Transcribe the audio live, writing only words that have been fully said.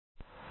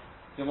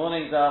Good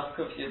morning, Daf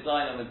Kuf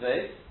Yadayim on the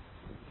base.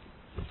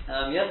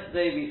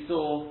 Yesterday we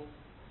saw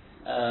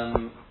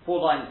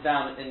 4 lines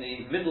down in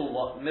the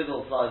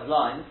middle-sized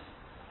lines.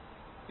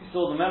 We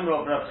saw the member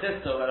of Rav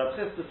Chisda, where Rav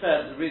Chisda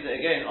said, read it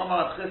again,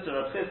 Omar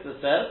Rav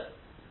Chisda said,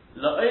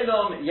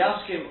 La'olam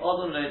yashkim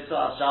odom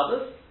le'tzah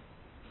Shabbos.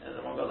 Has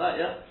everyone got that,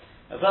 yeah?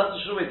 A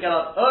person should always get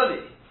up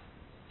early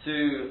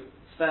to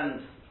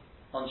spend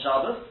on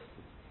Shabbos.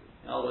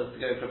 In other words, to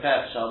go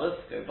prepare for Shabbos,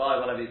 go buy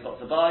whatever he's got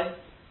to buy.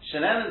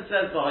 Shenemen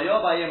says,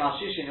 "V'hayob ayim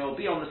hashishin," it will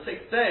be on the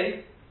 6th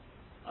day,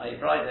 i.e.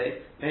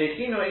 Friday.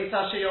 V'hechinu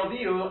eisah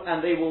sheyoviu,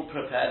 and they will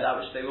prepare that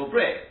which they will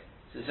bring.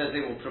 So it says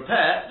they will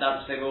prepare that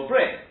which they will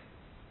bring.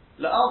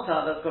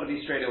 La'alta, that's got to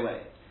be straight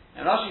away.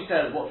 And Rashi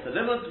says, what's the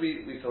limit?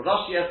 We saw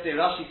Rashi yesterday.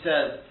 Rashi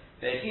says,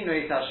 "V'hechinu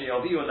eisah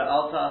sheyoviu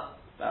la'alta,"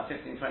 about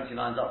 15-20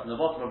 lines up from the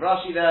bottom of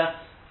Rashi there.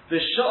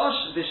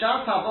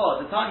 B'shas habo,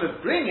 the time of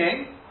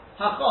bringing,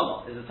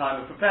 hachono, is the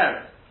time of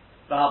preparing.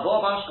 V'habo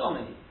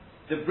b'hashkomehi.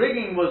 The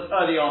bringing was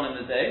early on in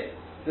the day.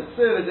 The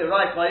serve is it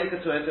right by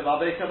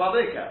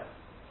Babeka.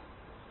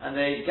 And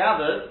they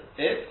gathered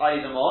it,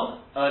 i.e. the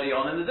mon, early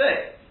on in the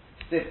day.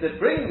 So if the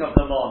bringing of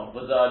the mon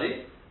was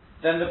early,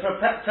 then the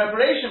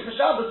preparation for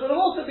Shabbos would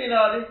have also been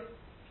early.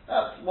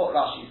 That's what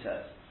Rashi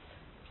says.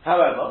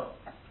 However,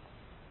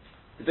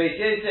 the Beis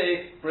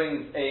Yosef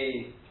brings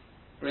a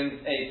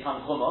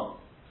Tanchuma,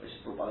 which is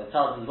brought by the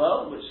Taz as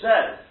well, which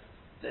says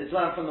that it's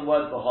learned from the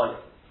word V'hoya.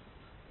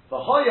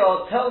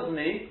 V'hoya tells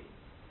me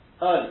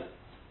early.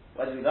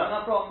 Where do we learn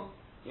that from?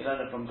 We learn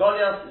it from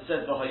Goliath. It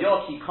says,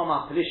 "V'hayaki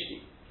kama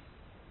Plishti."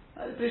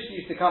 The Plishti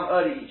used to come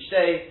early each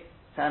day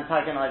to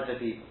antagonize the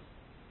people.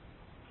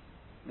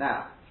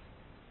 Now,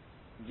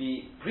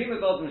 the Pri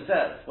Megadim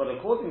says, well,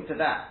 according to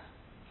that,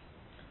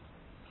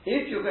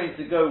 if you're going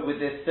to go with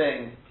this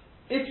thing,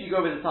 if you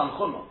go with the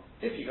Tanchuma,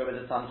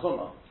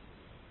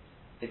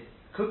 it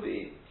could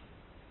be,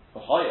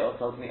 V'haya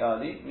tells me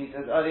early, means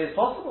as early as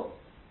possible.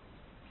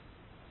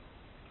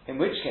 In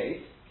which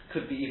case,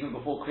 could be even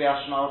before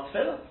Kriyat Shema or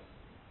Tefillah.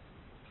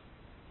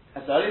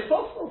 As early as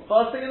possible,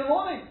 first thing in the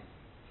morning.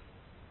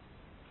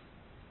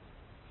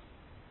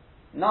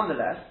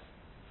 Nonetheless,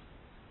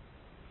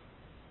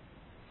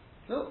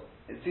 no,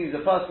 it seems a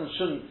person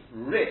shouldn't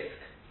risk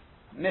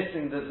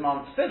missing the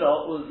Zman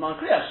Tefillah or the Zman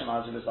Kriyat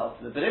Shema as a result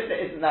of it. But if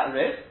there isn't that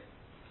risk,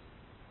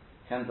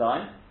 Ken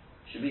Zayin,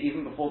 should be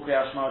even before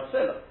Kriyat Shema or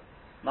Tefillah.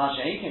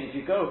 Ma'ashehikin, if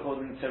you go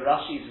according to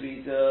Rashi's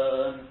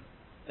reason,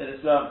 that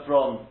it's learned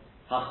from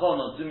Hachon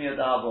or Zumya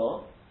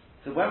Da'abo.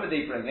 So when would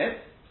they bring it?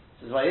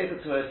 It says,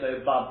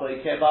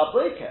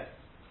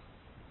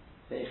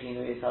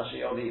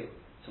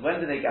 so when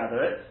do they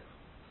gather it?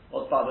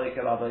 What's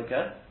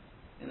Ba'boiker?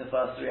 In the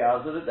first 3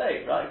 hours of the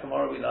day, right?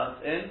 Tomorrow we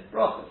learned in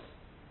Brachos.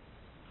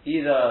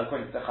 Either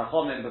according to the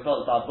Chachomim,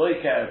 because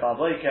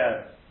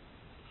Ba'boiker,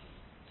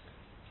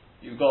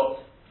 you've got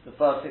the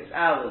first 6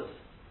 hours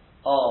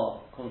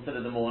are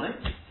considered the morning.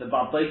 So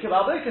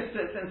Ba'boiker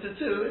splits into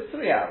 2, it's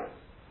 3 hours.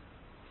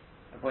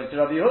 According to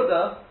Rabbi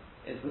Yehuda,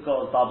 it's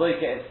because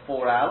Ba'boiker is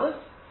 4 hours.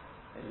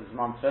 It is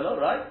Tefillah,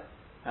 right?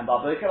 And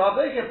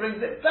Ba'boiker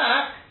brings it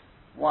back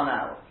 1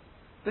 hour.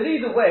 But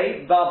either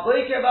way,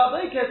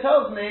 Ba'boiker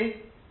tells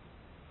me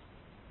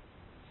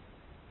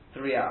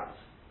 3 hours.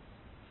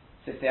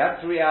 So if they have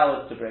 3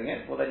 hours to bring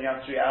it, well then you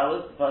have 3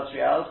 hours, the first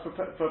 3 hours for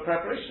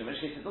preparation, in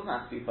which case it doesn't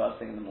have to be first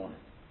thing in the morning.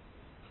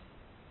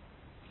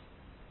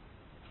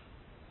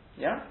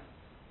 Yeah?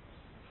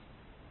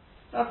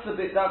 That's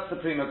the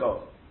prima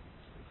goal.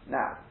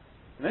 Now,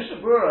 the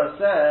Mishnah Berurah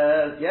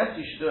says, yes,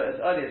 you should do it as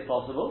early as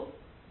possible.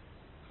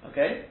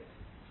 Okay?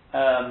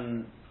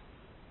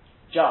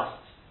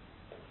 Just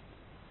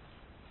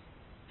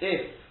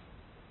if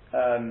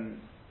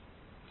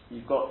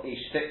you've got a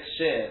fixed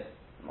share,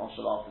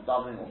 marshal after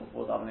davening or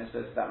before davening, so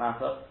it's that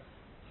matter,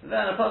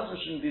 then a person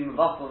shouldn't be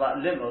mevatel that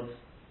limud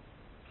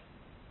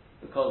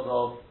because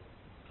of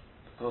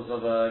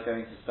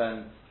going to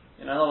spend,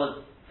 in other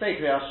words, say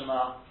Kriyat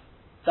Shema,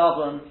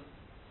 daven,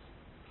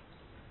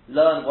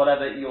 learn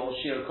whatever your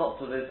Shir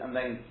Kotzav is, and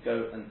then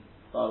go and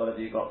buy whatever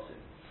you got to.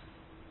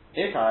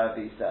 If,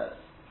 however, he says,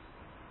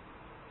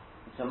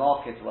 it's a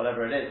market or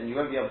whatever it is, and you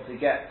won't be able to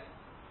get,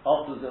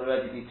 afterwards it'll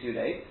already be too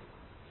late,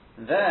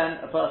 then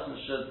a person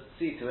should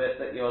see to it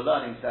that your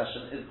learning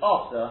session is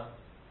after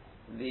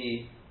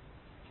you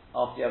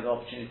have the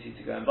opportunity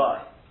to go and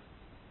buy.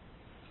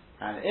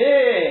 And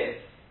if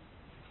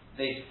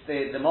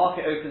the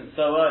market opens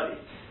so early,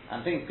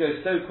 and things go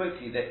so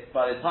quickly that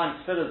by the time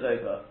Tefillah is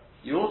over,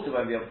 you also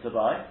won't be able to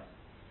buy,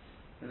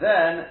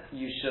 then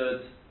you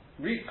should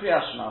read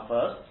Kriyat Shema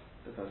first,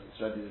 because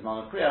it's ready to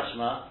Zman of Kriyat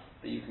Shema,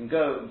 but you can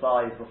go and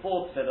buy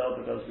before Tefillah,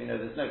 because we know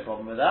there's no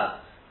problem with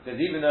that, because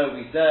even though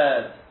we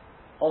said,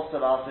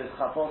 Ostelas is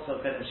Chafos of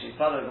Kedim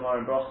Shifalo Gemara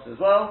in Brachos as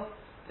well,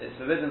 it's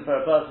forbidden for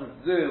a person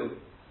to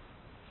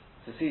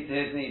see to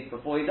his needs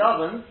before he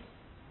davens,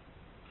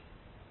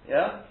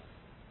 yeah?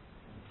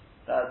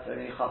 That's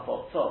only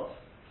Chafot Sov,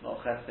 not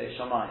Chesed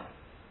Shamayim.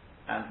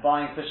 And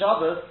buying for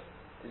Shabbos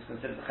is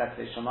considered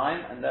Chesed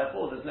Shamayim, and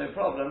therefore there's no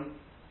problem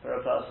for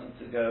a person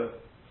to go,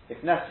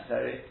 if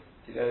necessary,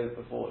 to go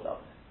before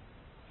davening.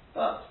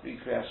 But read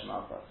Kriyas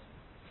Shema first.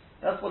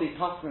 That's what he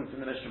passes in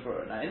the Mishnah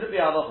Berurah. Now in the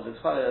Bi'alacha, it's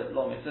quite a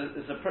long,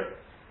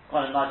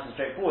 quite a nice and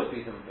straightforward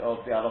piece of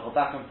Bi'alacha,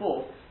 back and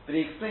forth, but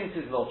he explains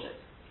his logic.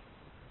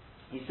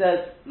 He says,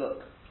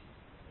 look,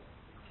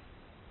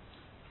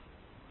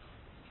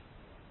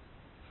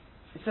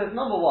 he says,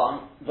 number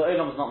one, the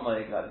Olam is not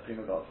noyeg like the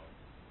Prima God.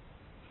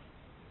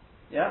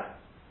 Yeah?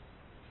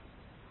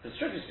 But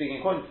strictly speaking,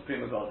 according to the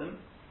Prima Godim,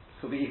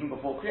 it could be even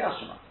before Kriyas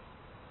Shema.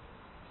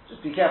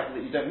 Just be careful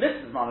that you don't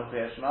miss the Zman of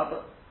Kriyas Shema,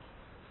 but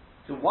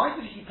so why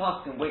did he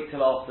pass and wait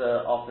till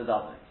after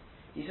davening?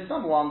 He says,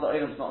 number one, the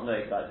Olam is not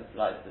noyeg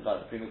like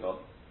the Prima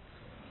Godim.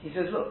 He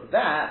says, look,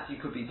 that you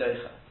could be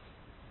doicha.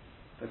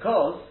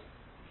 Because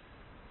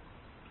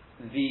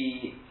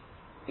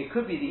it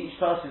could be that each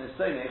person is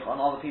somech on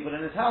other people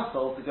in his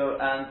household to go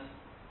and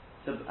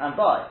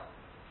buy.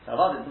 So it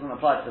doesn't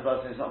apply to the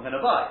person who's not going to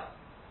buy.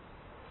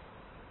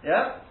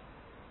 Yeah?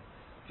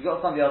 If you've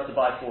got somebody else to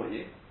buy for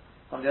you,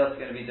 somebody else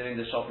is going to be doing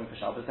the shopping for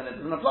Shabbos, then it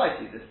doesn't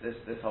apply to you,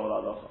 this whole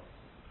halacha.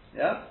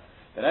 Yeah?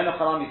 But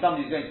Enochalami,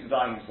 somebody's going to be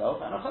buying himself,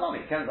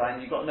 Enochalami, can buy,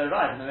 and you've got no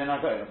right, and then they're not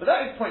going. But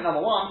that is point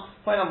number one.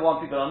 Point number one,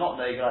 people are not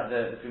there like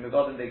the Prima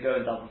Godim, they go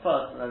and daven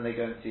first, and then they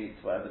go and see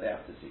whatever they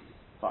have to see.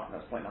 Fine,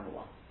 that's point number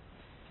one.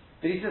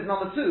 But he says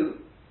number two,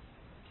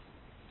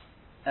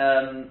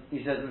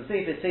 he says in the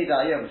Sefer Seder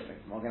Hayom, which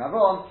makes Magen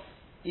Avraham,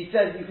 he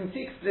says you can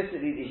see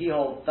explicitly that he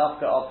holds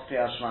Dafka after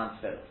Kriyas Shema and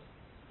Tefillah.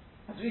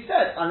 As we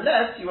said,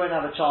 unless you won't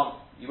have a chance,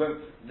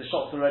 the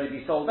shops will already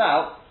be sold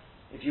out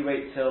if you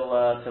wait till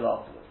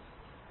afterwards.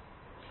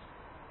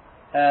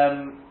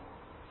 And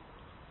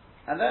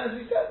then, as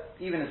we said,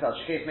 even in such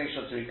a case, make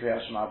sure to read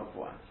Kriyas Shema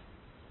beforehand.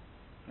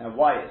 Now,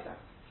 why is that?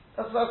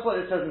 That's what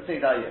it says in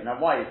Seder Hayom. Now,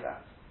 why is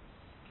that?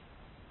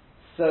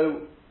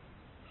 So,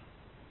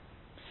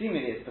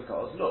 seemingly it's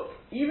because, look,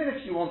 even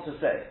if you want to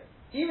say,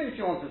 he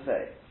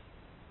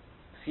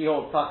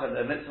holds Taka,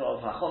 the mitzvah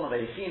of Hachon of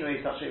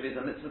Eichinu, such is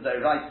a mitzvah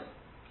d'oraisa.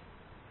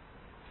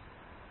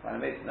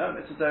 No,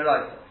 mitzvah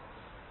d'oraisa.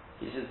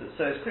 He says that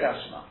so is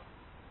Kriyas Shema.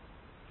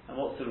 And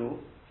what's the rule?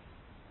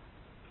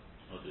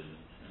 Todeh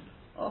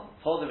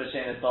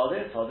v'shem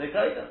todeh, todeh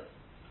kaita.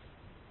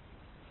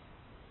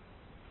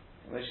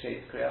 In which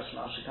case, Kriyas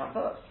Shema should come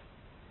first.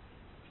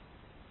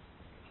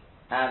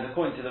 And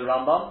according to the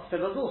Rambam,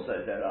 Tefillah is also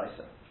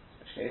d'oraisa. In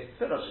which case,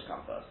 Tefillah should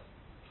come first.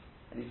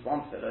 At least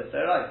one Tefillah is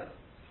d'oraisa.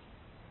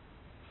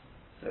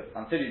 So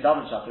until you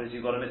daven Shacharis,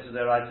 you've got a mitzvah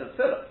d'oraisa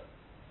Tefillah.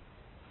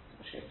 In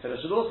which case,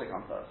 Tefillah should also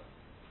come first.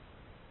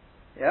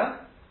 Yeah?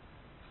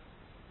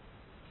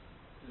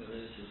 This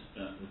is,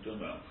 we're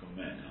talking about for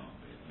men, aren't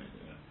we?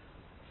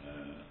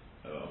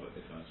 But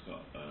if I've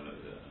got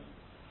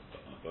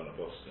I've got a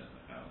Boston in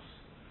the house,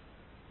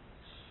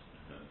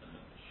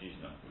 she's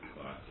not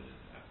required to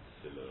have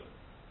Tefillah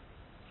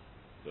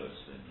first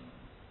thing.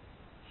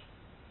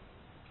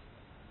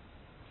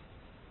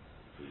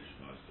 Kriyash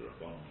Master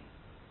upon me.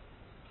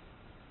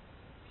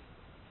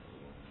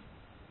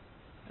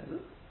 Is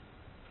it?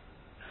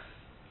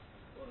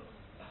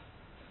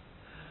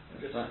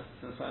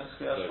 Since when is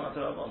Kriyas Shema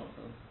Rabbanon?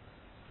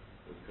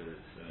 Because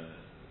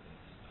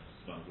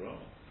it's my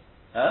grandma.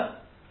 Huh?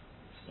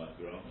 It's my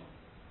grandma.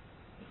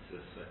 It's a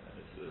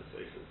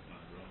safe it's my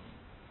grandma.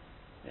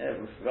 Yeah,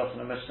 we've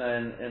forgotten a Mishnah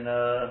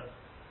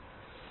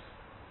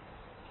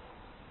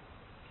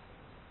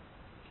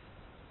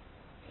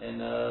in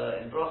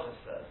Brachas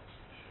there.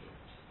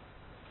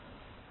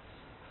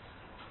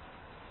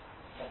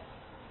 You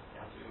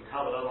have to be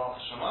covered up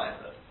after Shemayim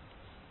there.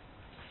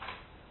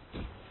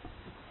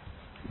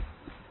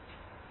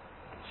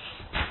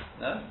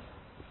 No?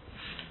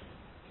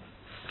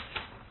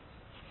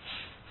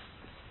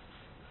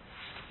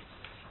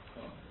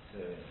 As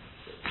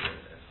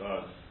far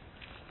as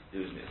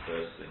doing it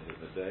first thing of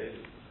the day,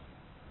 it's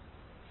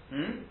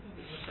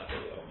not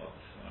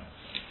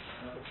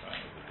another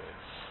time of the day.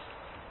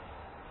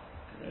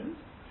 Really?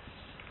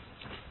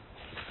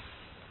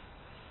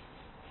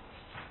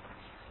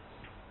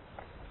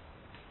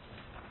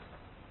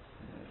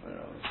 Where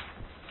are we?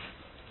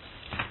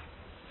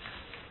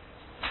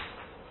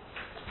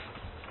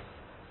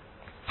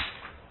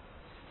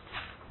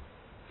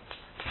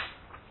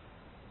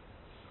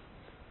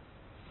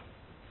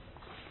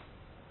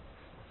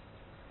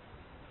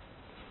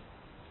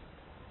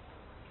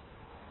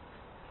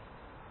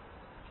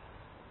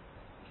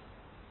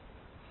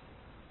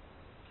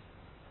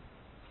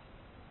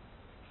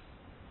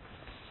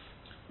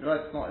 You're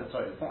right. It's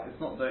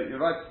not. You're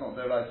right. It's not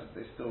their right.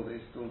 They still do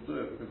it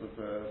because of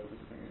the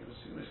thing. I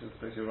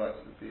suppose you're right.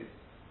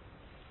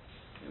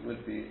 It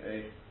would be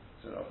a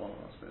Rabbanon, I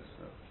suppose.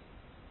 So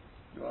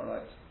you are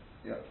right.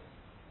 Yeah.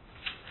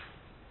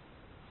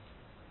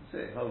 You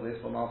say hold this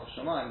for Malchus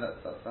Shamayim.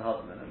 That's the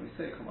husband, and we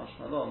say Kamash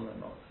Malon, and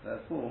not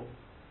therefore.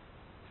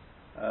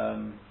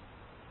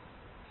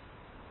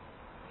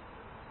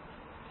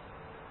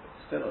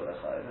 Still a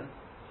lechai then.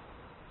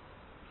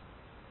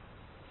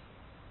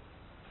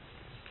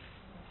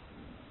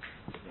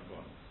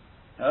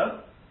 Huh?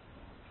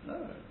 No.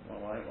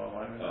 Why?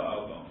 No,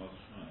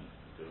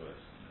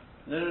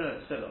 No,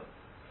 it's still.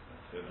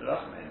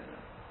 Rachman, isn't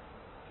it?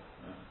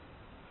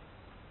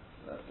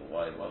 Therefore,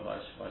 why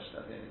should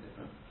that be any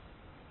different?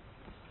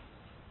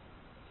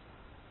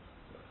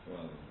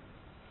 Well,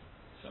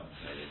 some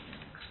say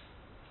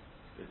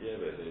but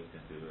they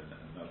can do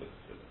another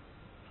tefillah.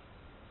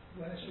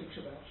 When it speaks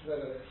about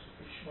tefillah, it's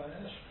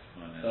Ishmael.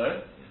 Sorry?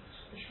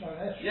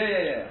 Ishmael.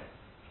 Yeah.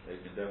 They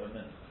can do a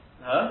mincha.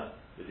 Huh?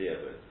 But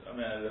I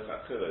mean, the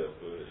Chakila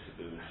should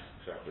do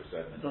Shachar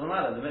Sedman. It doesn't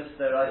matter. The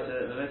mitzvah deraisa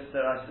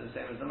is the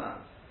same as the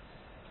man.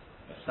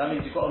 That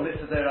means you've got a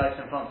mitzvah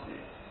deraisa in front of you.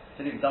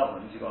 It's even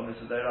double means you've got a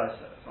mitzvah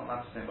deraisa. It's not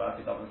matter the same, but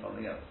if you double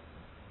something else.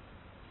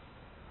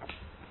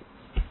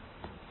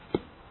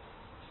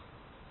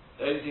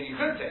 The only thing you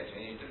could say to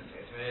me, you didn't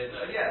say to me, is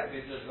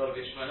because there's got to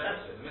be a Shemona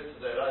Esrei. The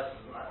mitzvah deraisa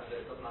doesn't matter.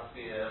 It doesn't have to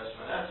be a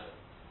Shemona Esrei.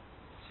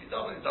 So you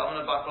double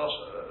a back rosh.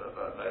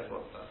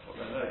 That's what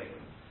they're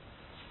learning.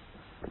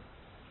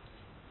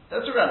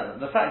 That's irrelevant.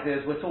 The fact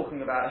is, we're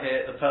talking about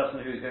here the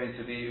person who's going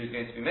to be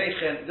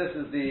meichin. This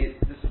is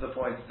the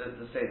point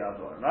to say that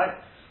one, right?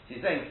 So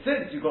he's saying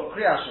since you've got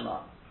Kriyas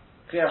Shema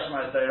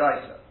is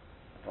deraisa.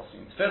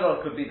 Possibly tefillah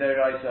could be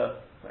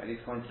deraisa, at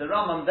least according to the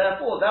Rambam.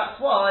 Therefore, that's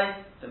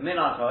why the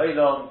minhag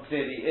ha'olam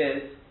clearly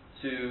is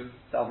to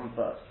daven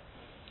first.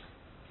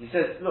 He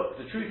says, look,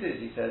 the truth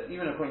is, he says,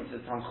 even according to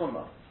the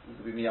Tanchuma, it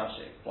could be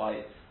miyashik.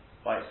 Why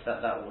it's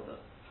that order?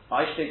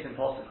 I state in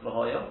posuk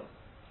v'hoya,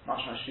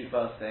 mashma shri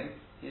first thing.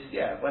 He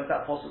says, when's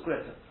that posuk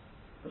written?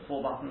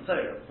 Before Matan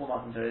Torah. Before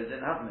Matan Torah, it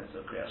didn't have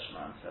mitzvah Kriyas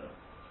Shema and Tefillah.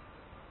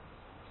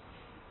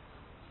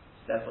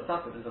 Therefore,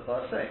 Takut is the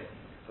first thing.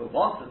 But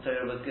once the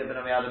Torah was given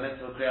and we had a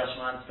mitzvah Kriyas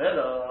Shema and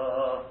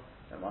Tefillah,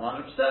 then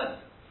 100%.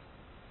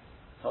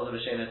 Told the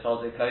B'Shem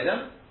told the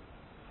Kodem,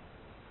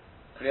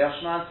 Kriyas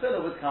Shema and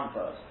Tefillah would come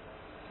first.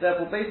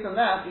 Therefore, based on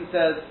that, he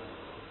says,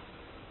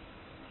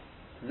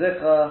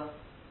 Zikra,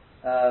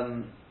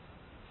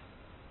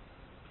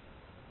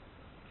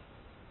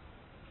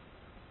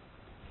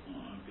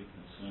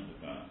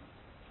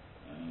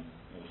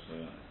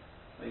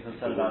 Are you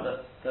concerned about that?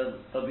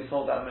 They'll be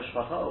sold out of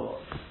Mishpacha or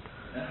what?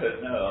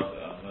 No,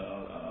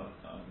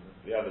 on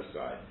the other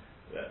side,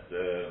 that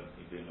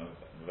you do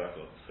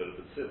Mavatal Tefillah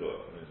B'Tzibur.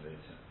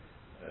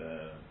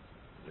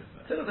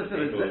 Tefillah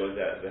B'Tzibur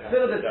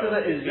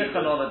is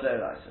Zichron Ola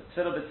Deiraisa.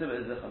 Tefillah B'Tzibur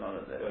is Zichron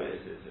Ola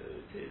Deiraisa.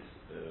 It is.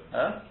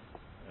 Huh?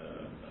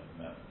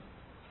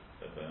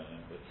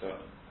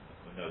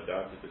 No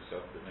doubt if it's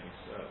up to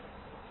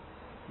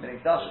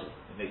Minikdashi.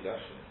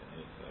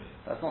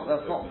 That's not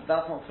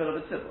Tefillah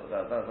B'Tzibur.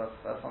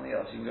 That's something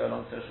else. You can go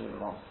along to Shul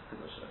Levant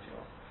Kedusha if you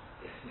want.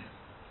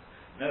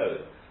 No,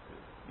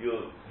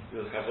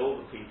 you'll have all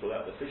the people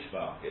at the fish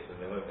market, and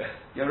they won't.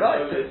 You're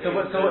right. So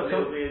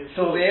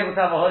we'll be able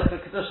to have a host of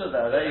Kedusha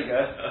there. There you go.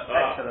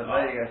 Excellent.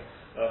 There you go.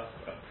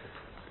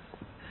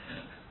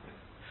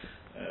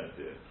 Oh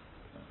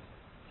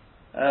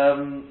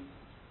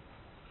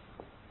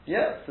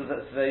dear. So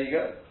there you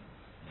go.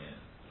 Yeah.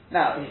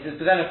 Now he says,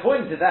 but then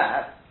according to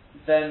that,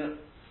 then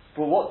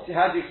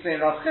how do you explain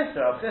Rav Chisda?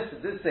 Rav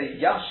Chisda did say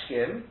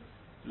Yashkim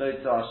Lo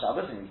Tzar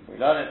Shabbos, and we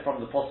learn it from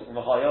the posuk of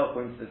V'haya,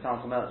 according to the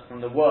Tanchuma,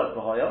 from the word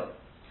V'haya.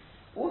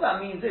 All that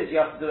means is you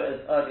have to do it as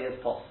early as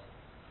possible,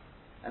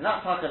 and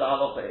that's how the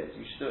halacha is.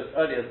 You should do it as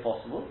early as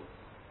possible.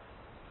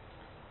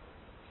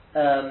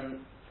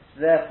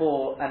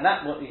 Therefore, and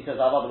that what he says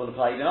Avada will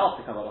apply even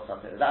after Kabbalah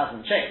Satir. That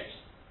hasn't changed.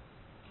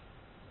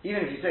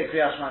 Even if you say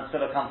Kriyas Shema and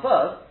Tefillah come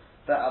first,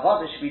 the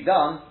Avada should be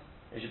done.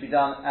 It should be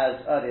done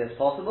as early as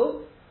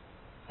possible.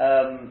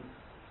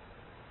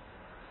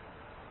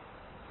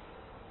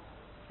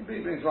 He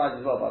brings rise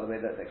as well, by the way,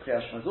 that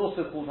Kriyas Shema is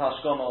also called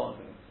Hashkomo,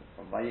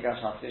 from Vayigash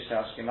HaFtish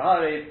Hashkim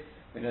Ha'ariv.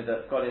 We know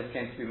that Goliath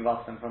came to be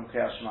Mavachim from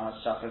Kriyas Shema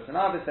Shachar and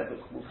Avis, that was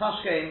called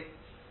Hashkim.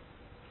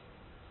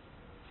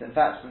 So in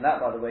fact, from that,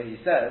 by the way, he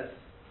says,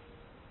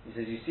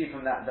 you see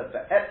from that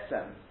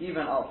Be'etzem,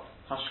 even of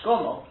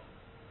Hashkomo,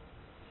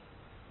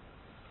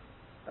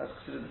 that's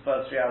considered the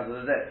first 3 hours of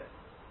the day.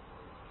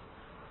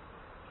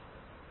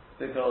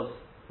 Because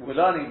we're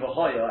learning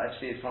V'hoya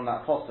actually is from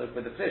that posuk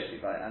with the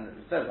Plishti, right? And it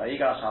says,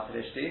 Vayigash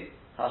HaPlishti,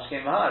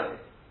 Hashkim V'hari.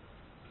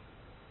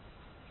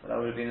 Well, that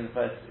would have been in the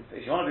first,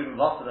 if you want to be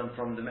Mavasa them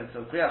from the mitzvah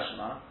of Kriyas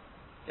Shema,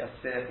 you have to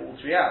stay there for all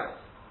 3 hours.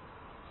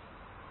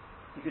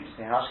 You could just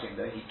say Hashkim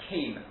though, he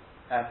came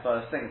at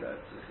first thing though,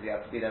 because he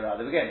had to be there right at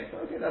the beginning. So,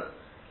 okay, that's,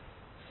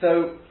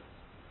 so,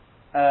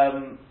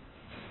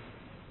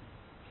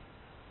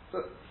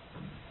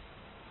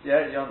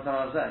 yeah, you understand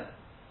what I'm saying?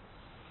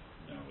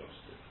 No, I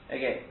lost it.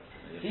 Again,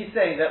 he's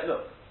saying that,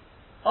 look,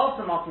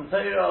 after Matan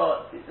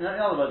Torah, in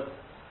other words,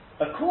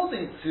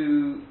 according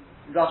to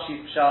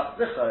Rashi Pshat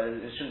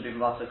Zicha, it shouldn't be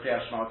Mavasa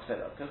Kriyas Shema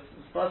Tefillah, because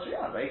it's first 3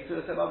 hours, right?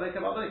 To say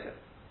Babeka.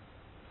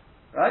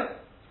 Right?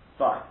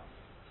 Fine.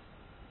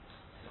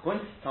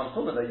 According to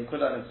Tanchuma, that you could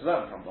learn to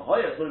learn from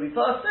V'hoya, it's going to be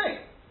first thing.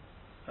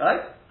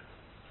 Right?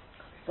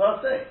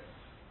 First thing.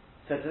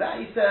 So to that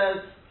he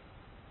says,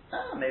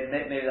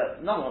 maybe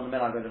that number one, the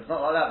men are going to, it's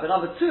not like that. But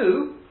number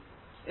 2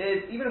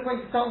 is even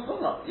according to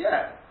Tanchuma,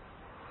 yeah.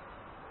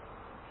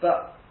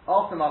 But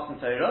after Matan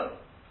Torah,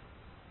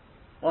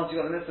 once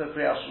you've got the mitzvah of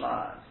Kriyas Shema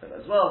and Tefillah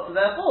as well. So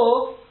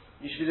therefore,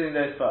 you should be doing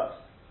those first.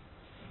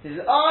 He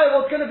says,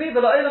 what's going to be?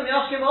 But Olam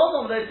Yashkim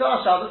Odom, they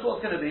tell Shabbos,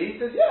 what's going to be? He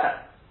says,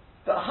 yeah.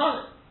 But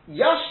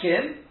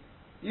Yashkim,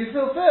 you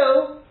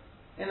fulfill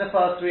in the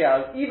first 3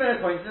 hours, even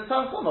according to the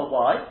Tanchuma.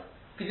 Why?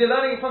 Because you're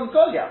learning it from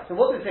Golia. So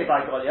what does it say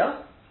by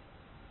Golia?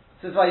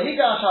 It says,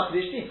 Vayigash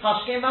HaPlishti,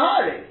 Hashkim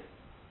Mahari.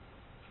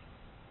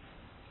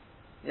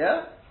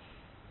 Yeah?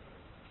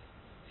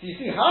 So you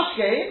see,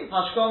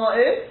 Hashkoma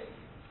is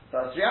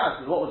first 3 hours,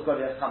 because what was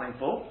Goliath coming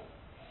for?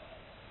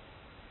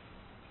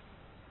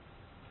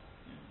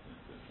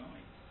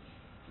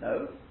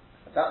 No.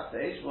 At that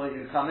stage, what are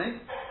you coming?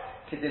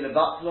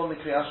 Kedilabatzlo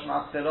mikriyas shema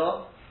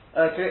tefillah,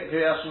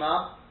 kriyas shema,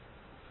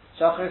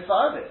 shacharis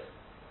v'arvis.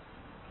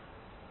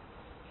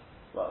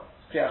 Well,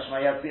 kriyas shema,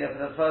 you have to be there for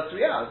the first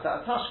 3 hours,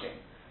 that's Hashkim.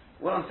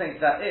 What I'm saying to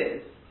that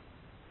is,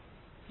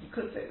 you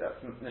could say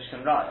that's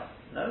Mishkan Raya,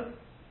 no?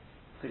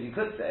 Because you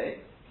could say,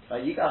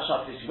 when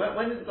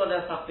did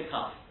Goliath have to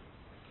come?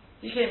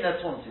 He came there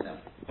taunting them.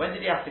 When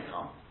did he have to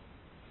come?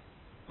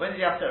 When did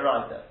he have to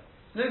arrive there?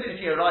 It's no good if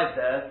he arrived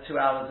there 2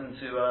 hours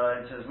into his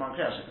Zman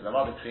Kriyas, because I've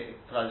other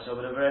Klal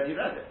would have already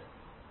read it.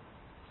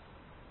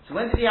 So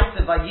when did he have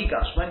to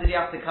Vayigash? When did he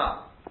have to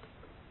come?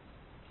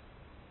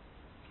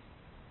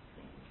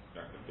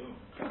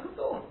 Crack of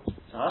dawn.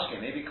 So Hashkim,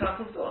 maybe crack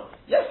of dawn.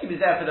 Yes, he was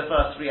there for the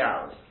first 3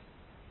 hours.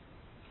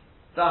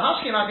 So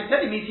Hashkim, I can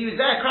tell you, means he was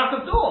there crack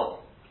of dawn.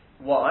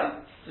 Why?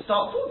 To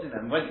start taunting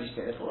them. When did he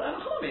stay there for?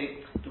 And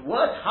the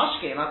word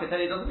Hashkim, I can tell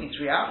you, doesn't mean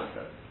 3 hours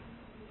though.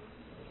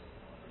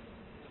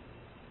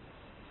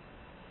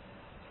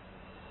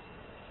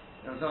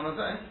 You understand what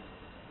I'm saying?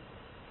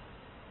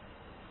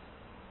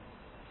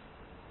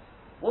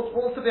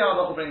 What's the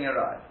Bi'al bringing a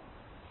ride?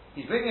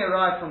 He's bringing a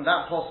ride from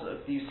that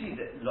pasuk. Do you see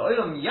that?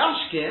 Lo'olam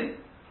Yashkim,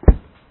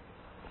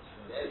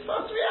 it's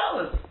for 3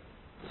 hours.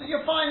 So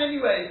you're fine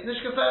anyway.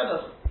 Nishka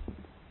Ferdas.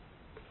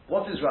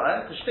 What is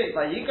right? Because state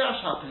by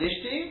Yigash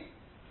HaPlishti,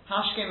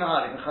 Hashkim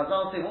Mahari. And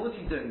Chazal say, what was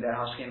he doing there,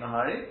 Hashkim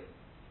Mahari?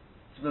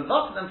 To move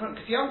up to them from,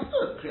 because he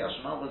understood Kriyas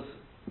Shema was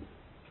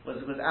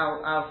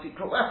our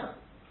secret weapon.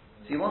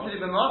 So he wanted to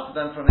be master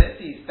them from it,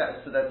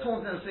 so they're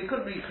taunting them, so they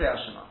couldn't read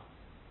Kriyas Shema.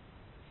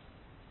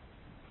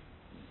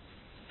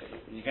 If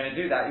you're going to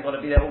do that, you've got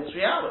to be there all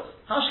 3 hours.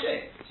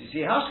 Hashkim. So you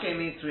see, Hashkim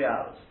means 3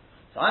 hours.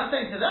 So I'm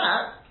saying to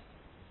that,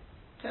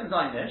 Ken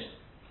Zainish,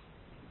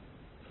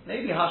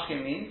 maybe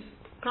Hashkim means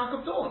crack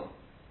of dawn.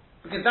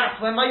 Because that's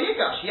when my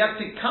Yigash, he had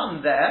to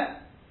come there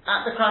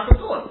at the crack of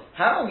dawn.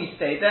 How long he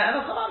stayed there? And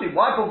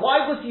why? But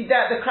why was he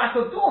there at the crack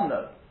of dawn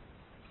though?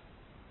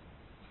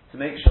 To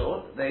make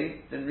sure that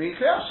they didn't read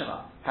Kriyas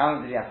Shema. How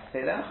long did he have to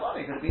stay there?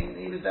 He could have been,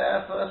 he was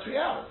there for 3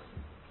 hours.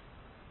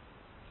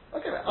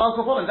 Okay, I'll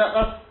follow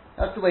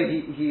that's the way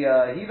he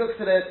looks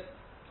at it.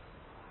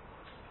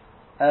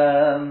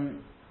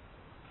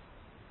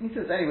 He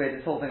says anyway,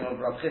 this whole thing of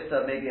Rav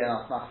Chisda, maybe an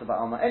Asmachta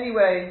Ba'alma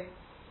anyway.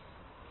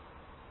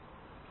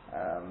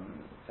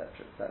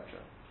 Etc.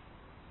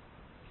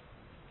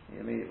 He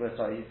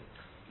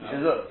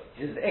says, look,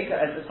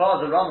 as far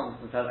as the Rambam is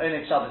concerned,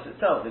 Onik Shabbos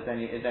itself is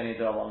any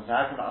D'Rabbanan. So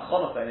how can the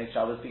Achonah for Onik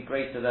Shabbos be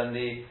greater than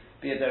be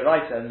a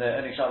D'Oraisa, and the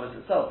Onik Shabbos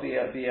itself be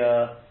a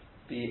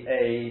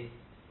D'Rabbanan?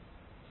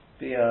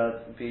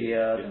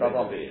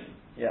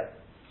 Yeah.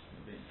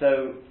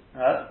 So,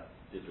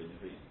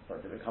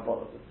 Divin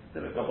Kabbalah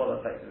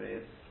effectively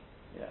is,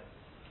 yeah.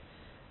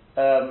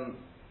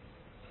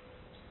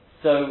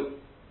 So.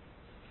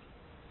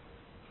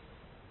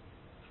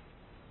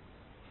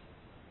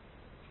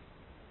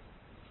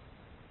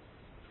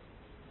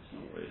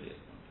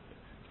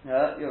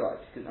 You're right.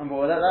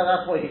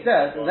 That's what he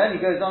says, and then he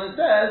goes on and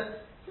says,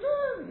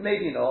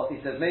 maybe not.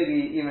 He says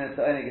maybe even if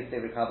the Onig is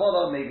David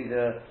Kabbalah, maybe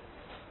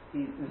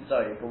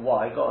sorry, but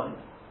why? Go on.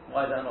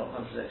 Why is that not a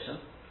contradiction?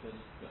 Because,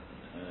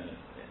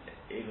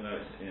 even though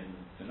it's in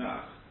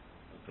Tanakh,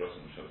 across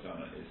from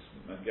Shabbos, it's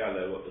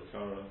Megala what the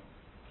Torah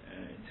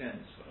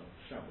intends for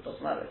Shabbos.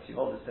 Doesn't matter. If you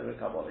hold it David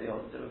Kabbalah, you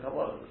hold it David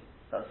Kabbalah.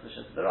 That's the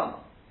shit of the Rambam.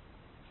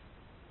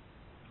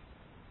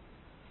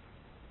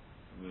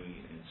 We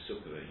in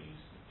Sukkah they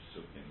use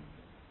Sukkim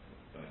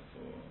for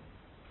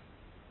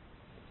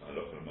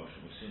local Moshe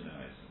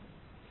Sinai.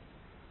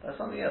 That's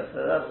something else.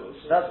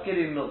 That's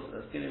Gideon Milson.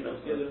 That's Gideon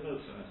Milson.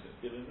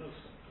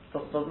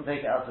 Doesn't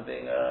take it out of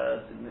being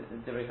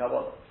Divrei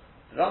Kabbalah.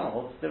 The Rambam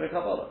holds Divrei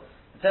Kabbalah.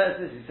 The Teretz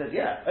is, he says,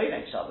 yeah,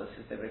 Onek Shabbos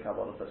is Divrei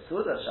Kabbalah, but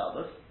Suda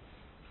Shabbos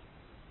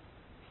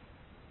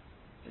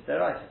is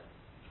D'Oraisa.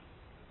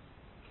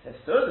 If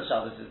Suda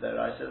Shabbos is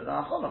D'Oraisa, there's an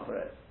Achonah for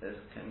it. There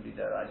can be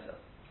D'Oraisa.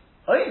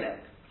 Onek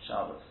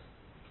Shabbos.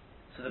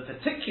 So the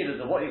particulars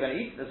of what you're going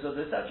to eat, the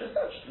Suda, etc.,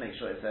 to make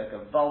sure it's like a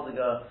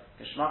Valdiga,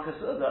 Geshmaka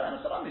Suda, and a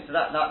Salami. So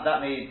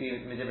that may be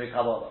Midibri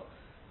Kabbalah.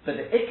 But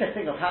the Ikka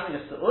thing of having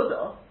a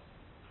Suda,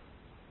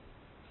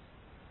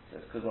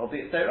 says, because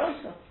albeit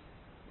D'Oraisa.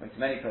 Went to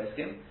many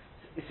poskim.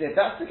 If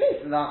that's the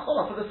case, then the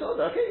Achonah for the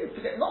Suda, okay, you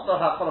forget not the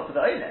Achonah for the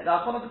Onek, the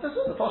Achonah for the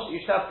Suda, you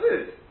should have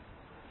food.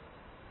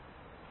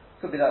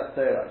 Could be that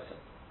D'Oraisa.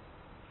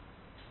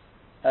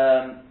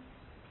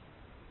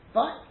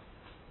 Fine.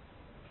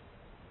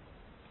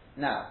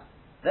 Now,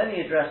 then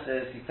he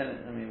addresses,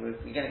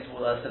 we're getting to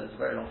all that, so it's a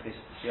very long piece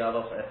of Shi'al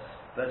Ofer,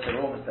 but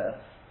we're almost there.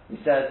 He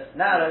says,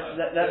 now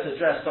let's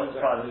address Dr.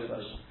 Fry's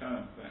question.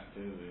 Coming back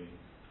to the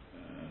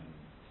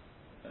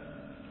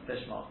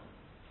Fish mark.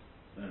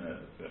 the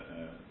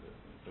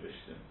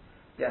Philistine.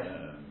 Yes.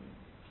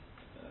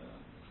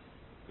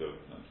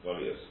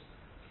 Goliath.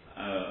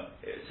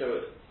 So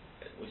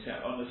we say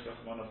on the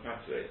Srachmana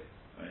Patre.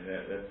 I mean,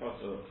 they're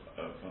part of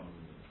from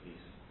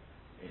these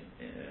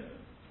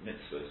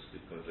mitzvahs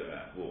because they're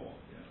at war.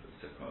 You know, the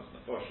Sekos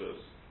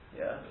Nefoshos.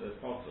 Yeah. They're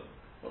part of.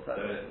 What's that?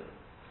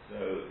 So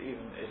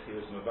even if he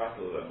was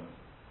mevatel them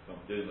from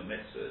doing the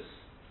mitzvahs,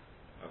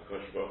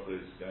 Hakadosh Baruch Hu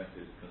is going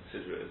to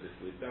consider it as if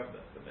we'd done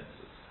the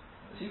mitzvahs.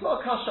 So you've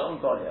got a kasha on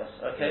Goliath,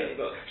 okay?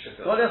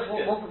 Yeah, Goliath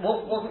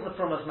wasn't the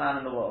promised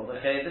man in the world,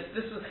 okay?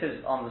 This was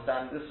his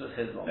understanding, this was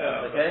his knowledge,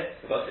 okay?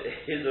 But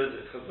his was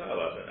Chazal, I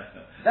don't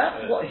know.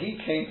 That's what he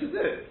came to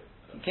do.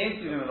 He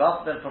came to be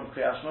mevatel them from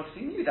Kriyat Shema because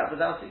he knew that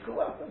was our secret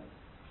weapon.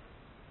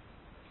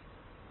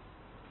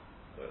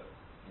 But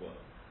what?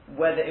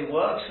 Whether it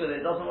works, whether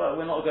it doesn't work,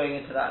 we're not going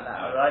into that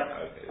now, right?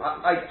 Okay.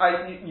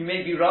 You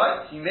may be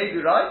right.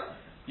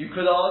 You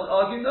could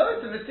argue, no,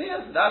 it's a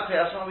mitzvah. Without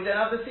Kriyat Shema, we don't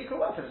have the secret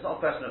weapon. It's not a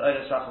question of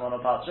Ones Rachman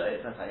or Patre. It's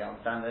not how you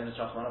understand Ones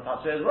Rachman or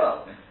Patre as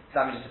well.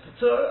 That means it's a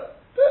Patur.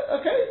 But,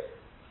 okay.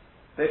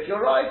 But if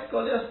you're right,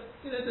 Goliath,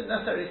 didn't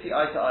necessarily see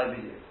eye to eye with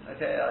you.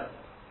 Okay?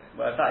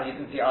 Well, in fact, he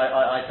didn't see eye to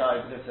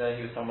eye because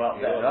he was somewhere up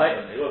there,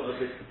 right? He wasn't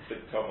a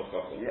big Thomas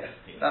Kochel. Yeah,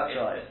 that's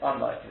right.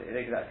 Unlikely,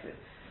 exactly.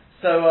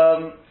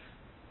 So,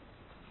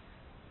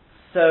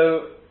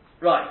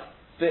 right.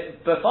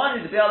 But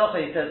finally, the Bial Ocha,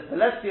 he says, but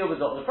let's deal with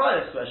Dr.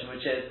 Friday's question,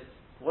 which is,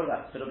 what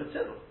about Fiddle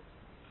B'Tzibur?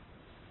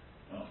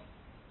 Oh.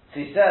 So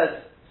he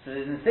says, so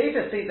in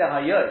Sefer Sita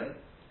Hayom,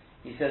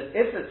 he says,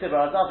 if the Tzibur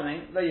are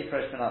davening, lo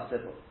yifresh minat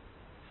Tzibur.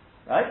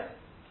 Right?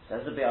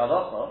 Says the Bial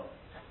Ocha,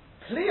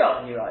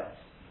 Pliot, he writes,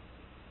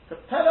 the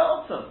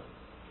Pela Otzum.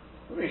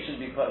 We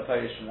shouldn't be quite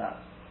Polish from that.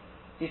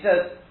 He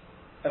says,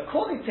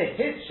 according to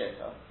his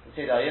Shitta, the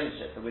Sita Hayom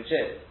Shitta, which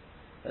is,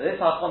 that this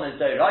Hachon is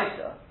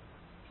Doraisa,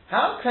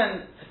 how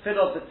can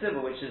Tefillah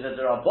B'Tzibur, which is a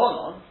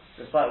Derabonon,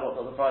 despite what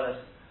Dr. Friday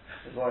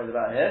is worried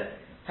about here,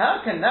 how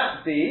can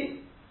that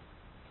be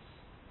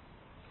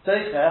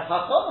Doicher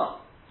Hachona?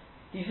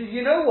 He says,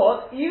 you know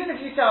what, even if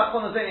you say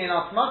Hachona is only an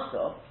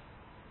Asmata,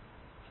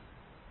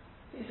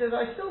 he says,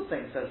 I still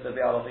think, says the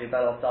Bial Ocha, you're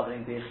better off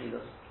davening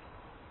B'Yechidus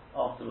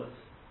afterwards.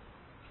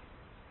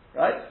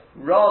 Right?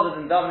 Rather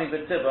than davening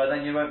B'Tzibur,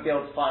 then you won't be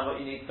able to find what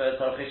you need for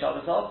Tzarech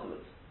Shabbos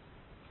afterwards.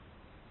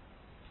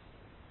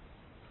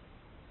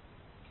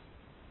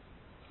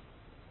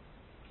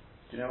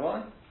 Do you know why?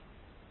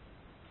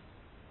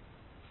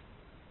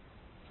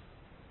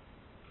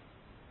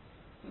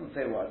 It doesn't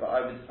say why, but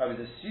I would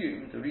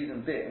assume the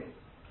reason being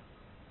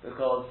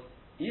because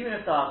even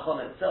if the Hachon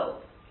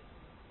itself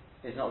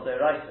is not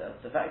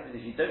Doraisa, the fact is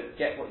if you don't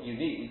get what you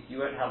need, you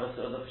won't have a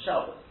sort of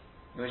Shabbos.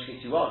 In which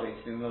case you are going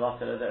to be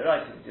Mevatel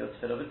Doraisa because you're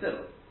Tefillah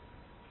B'Tzibur.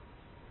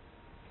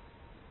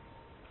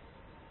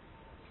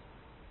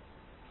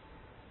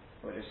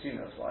 I would assume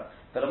that's why.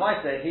 But I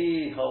might say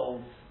he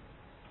holds.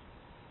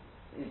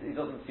 He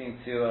doesn't seem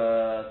to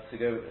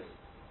go with this.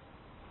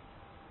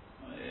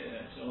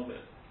 Yeah, it's all a bit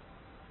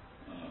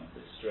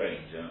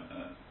strange.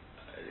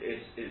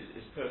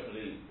 It's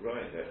perfectly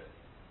right that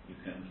you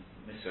can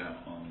miss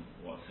out on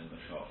what's in the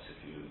shops if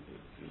you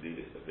leave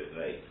it a bit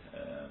late.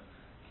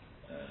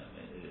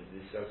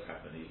 This does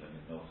happen even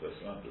in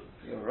northwest London.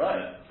 You're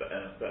right. But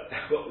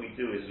what we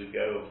do is we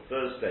go on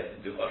Thursday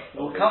and do our shopping.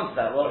 We'll come to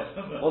that.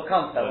 We'll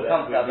come to that.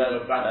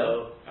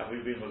 Have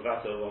we been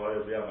Mavato or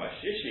have we been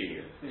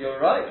Shishi? You're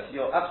right.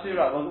 You're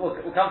absolutely right. We'll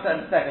come to that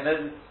in a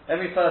second. Let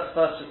me first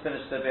just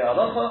finish the Bial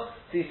Halacha.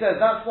 So he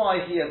says that's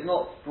why he has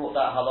not brought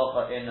that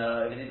halacha in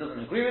because he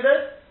doesn't agree with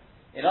it.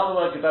 In other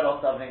words, you're better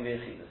off davening the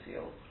Yechidus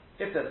field.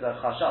 If there's a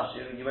chashash,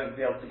 you won't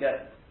be able to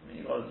get.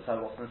 You've got to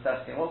decide what's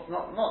necessity and what's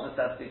not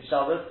necessity for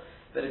Shabbos.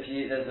 But if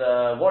there's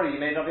a worry you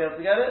may not be able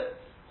to get it,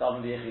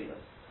 daven the Yechidus.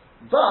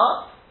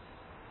 But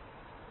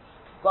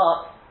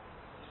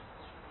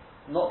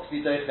not to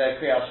be doicher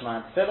Kriyat Shema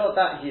and Tefillah,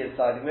 that he is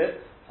siding with,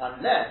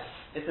 unless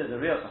if there's a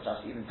real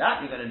chashash, even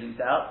that you're going to lose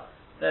out.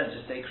 Then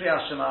just say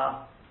Kriyat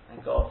Shema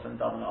and go off and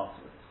daven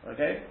afterwards.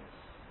 Okay.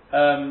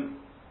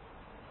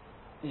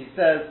 He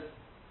says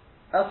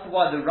as to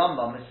why the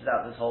Rambam misses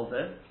out this whole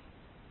thing.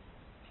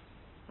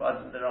 Why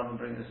didn't the Rambam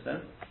bring this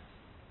in?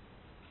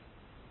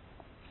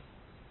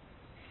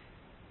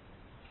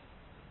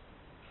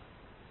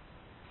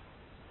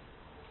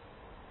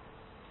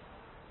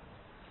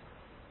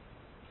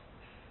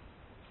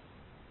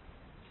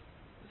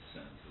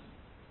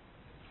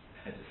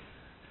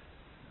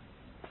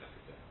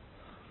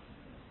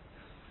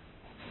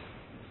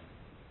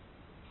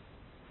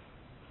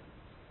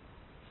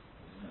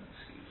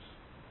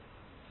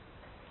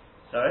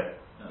 Sorry?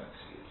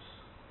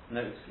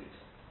 No excuse.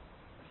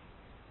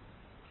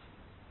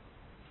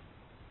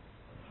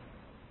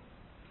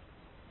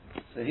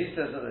 So he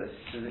says that this.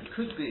 So it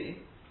could be.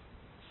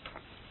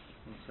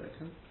 1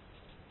 second.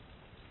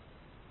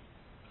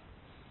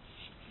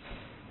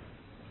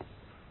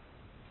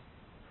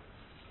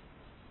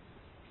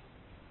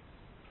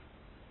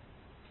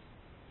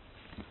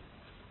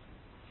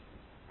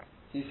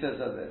 He says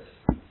like this.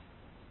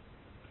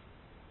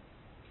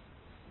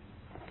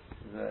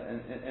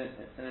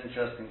 An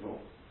interesting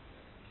rule.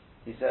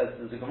 He says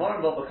there's a Gemara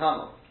in Baba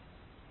Kama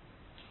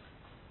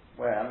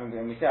where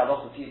when we say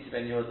Aloch Kisi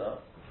Ben Yehuda,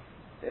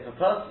 if a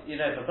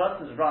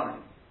person is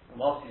running and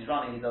whilst he's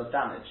running he does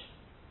damage,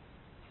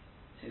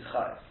 he's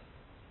chayav.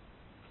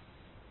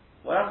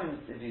 What happens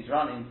if he's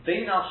running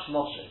Beinash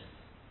Moshe?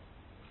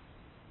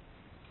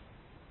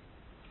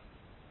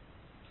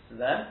 So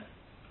then,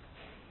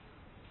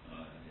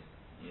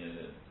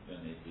 when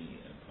they be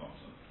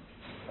important.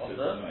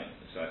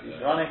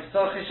 He's running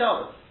Tzorch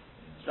Shabbos.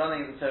 He's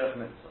running the Tzorch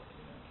Mitzvah.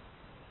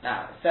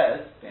 Now it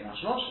says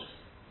Beinash Moshe.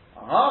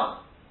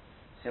 Aha.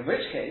 So in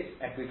which case,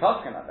 if we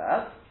talk about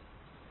that,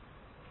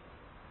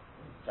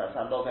 that's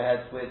how log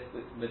ahead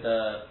with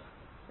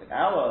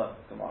our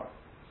Gemara.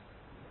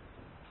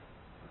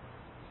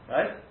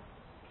 Right?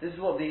 This is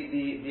what the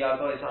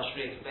Agoy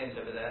Tashri explains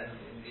over there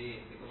in the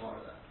Gemara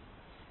there.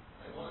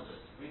 I want to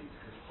just read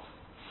because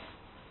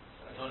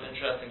I got an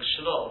interesting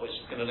shalom which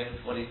is going to link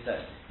to what he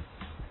said.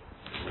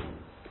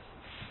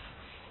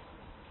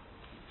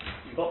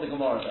 You've got the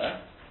Gemara there.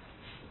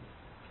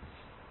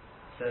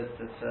 It says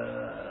that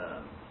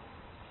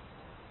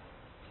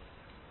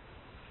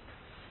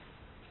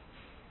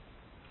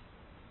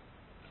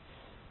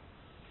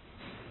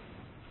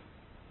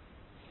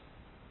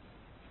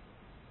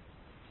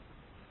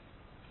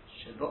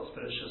Shedrot's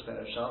Bereshus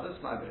Ben Shabbos,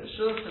 my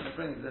Bereshus, and it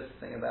brings this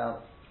thing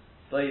about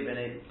Bo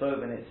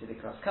Benetzi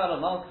Dikras Kala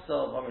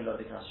Malkasov, Omilo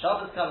Dikras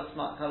Shabbos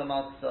Kala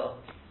Malkasov,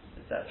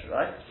 etc.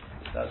 Right?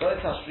 So Agoy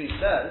Tashri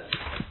says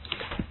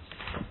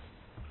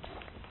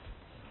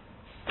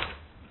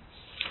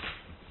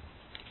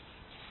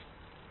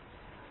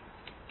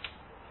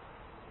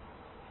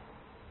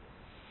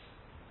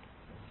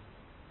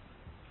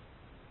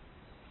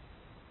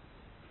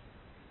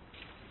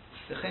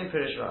Dechem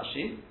Perish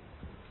Rashi.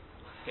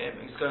 Okay,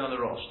 he's going on the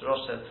Rosh. The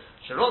Rosh says,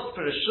 "Sherot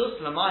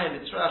perishus l'mayim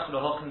mitzrach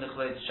lohochin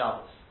dechleit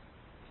Shabbos."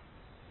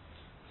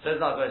 Says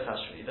that goes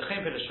Hashri. The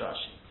Chaim Perish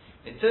Rashi.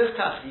 Mitzrach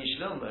kach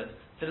yishlomad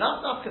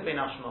telav dafka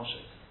beinash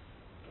moshes.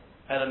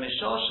 Ela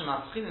mishor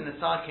shemaschin in the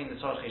tzarkin the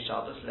tzorchei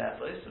Shabbos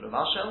le'avois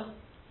l'vashel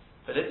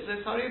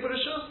v'litzvei sari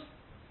perishus.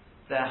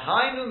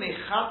 Dehainu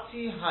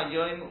mechatzi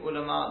hayoim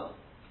ulamalo.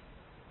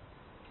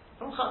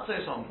 From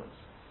chatzos onwards.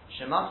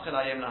 Shemaschil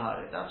hayom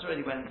lahari. That's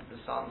already when the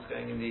sun's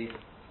going in the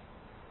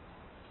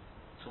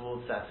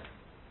towards setting.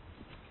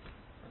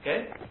 Okay?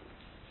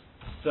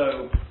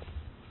 So,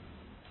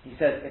 he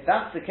says, if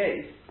that's the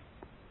case,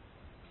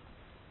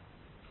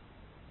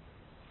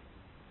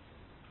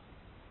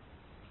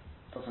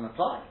 it doesn't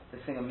apply.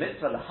 This thing of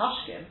mitzvah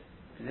lahashkim,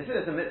 because if it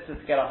is a mitzvah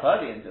to get up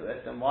early and do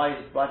it, then why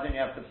don't you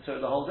have to do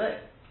it the whole day?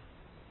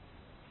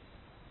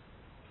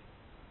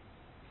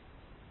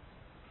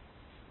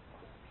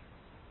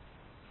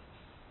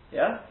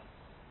 Yeah?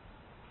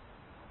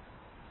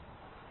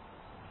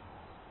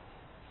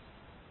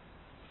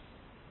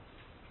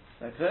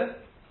 Is that clear?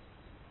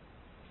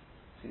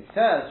 So he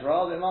says,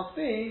 rather it must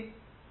be,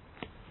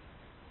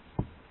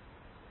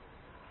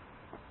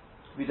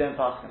 we don't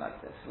pass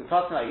like this. We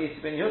pass like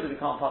Yisib Ben Yehuda, we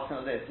can't pass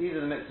like this.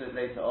 Either the mitzvah is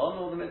later on,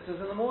 or the mitzvah is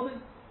in the morning.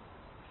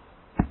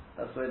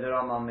 That's where the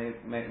Rambam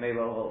may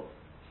well hold.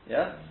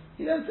 Yeah?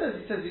 He then says,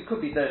 it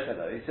could be Derech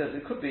though. He says,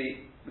 it could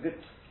be,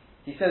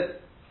 he says,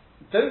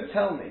 don't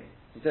tell me,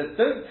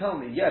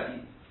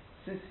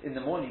 since in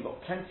the morning you've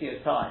got plenty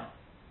of time,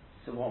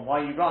 so why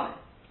are you running?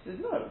 He says,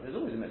 no, there's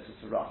always a mitzvah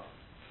to run.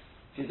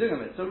 If you're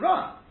doing a mitzvah,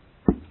 run.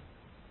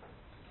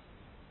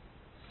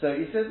 So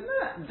he says,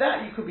 nah,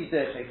 that you could be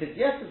derech, because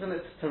yes, there's a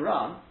mitzvah to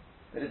run,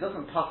 but it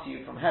doesn't pass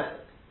you from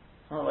hezek.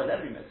 Otherwise,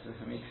 every mitzvah,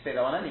 you can say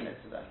that on any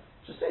mitzvah then.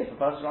 Just say, if a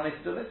person running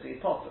to do a mitzvah, he's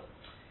potter.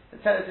 The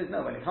Torah says,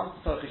 no, when it comes to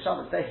Tzorchei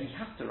Shabbos, there he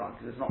has to run,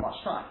 because there's not much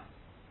time.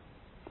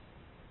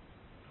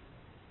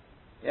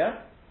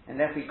 Yeah? And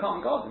therefore he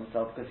can't guard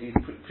himself, because he's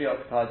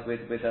preoccupied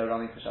with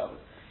running for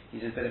Shabbos. He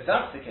says, but if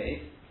that's the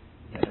case,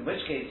 then in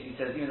which case, he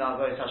says, even though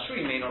Avodas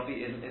Hashri may not be,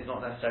 is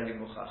not necessarily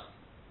muchach.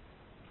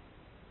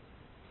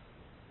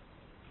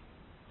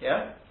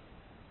 Yeah?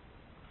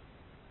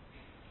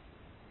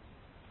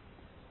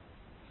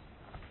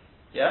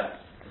 Yeah?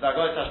 Because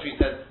Avodas Hashri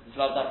says, it's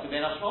not that to be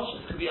enough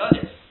Moshe, it could be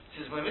earlier.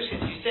 He says, well, in which case,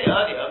 if you say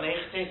earlier,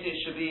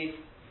 it should be,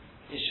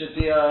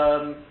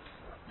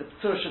 the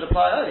Torah should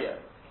apply earlier.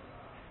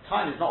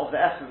 Time is not of the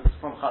essence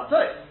from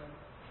Chatzos.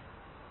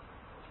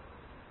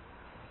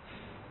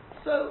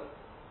 So,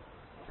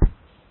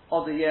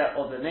 or the year,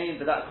 or the name,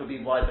 but that could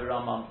be why the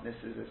Rambam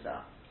misses this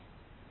out.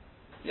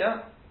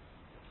 Yeah?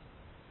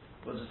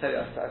 We'll just tell you,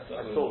 I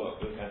saw.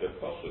 We've had a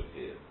pasuk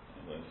here.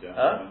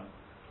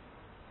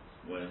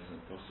 Where's the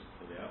pasuk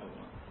for the other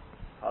one?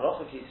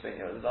 Halacha keeps saying,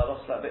 there's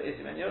halacha like bit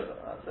Izzy Ben Yehuda,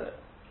 that's it.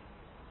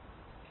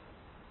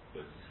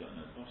 But it's got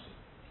no pasuk.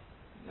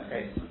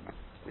 Okay,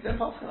 we don't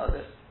pass like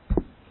this.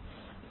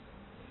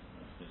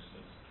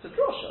 It's a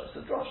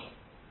drosha.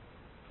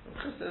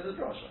 Chista is a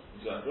drosha.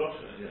 It's like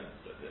drosha, yeah.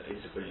 But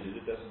it's a benefit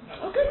that doesn't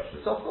have okay, a drosha.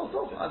 so It's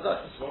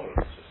a swallow.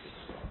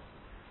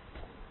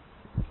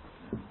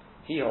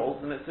 he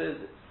holds, and it says,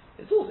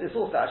 It's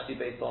also actually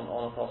based on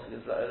a pasuk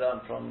that's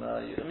learned from.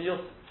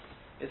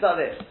 It's like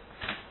this.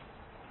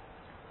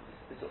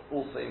 It's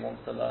also he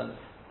wants to learn.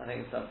 I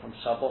think it's from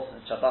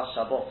Shabbosin,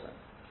 Shabbosin.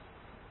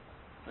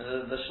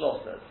 The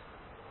Shlosh says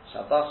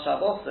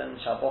Shabbosin,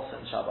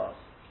 Shabbos.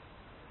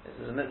 This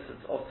is a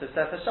mitzvah of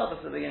Sefer Shabbos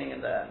at the beginning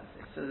and the end.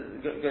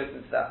 It goes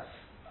into that.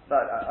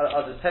 But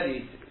I'll just tell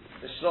you,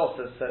 the Shlosh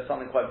says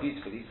something quite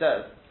beautiful. It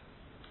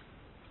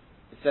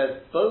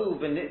says, Bo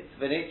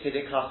v'nitzi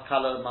likras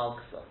kala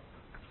malkasa.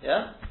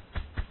 Yeah?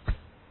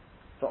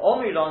 For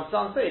Omrilon,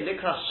 some say,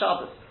 likras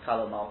Shabbos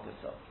kala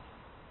malkasa.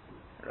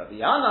 Rabbi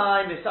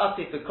Yanai,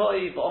 misati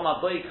fekoi,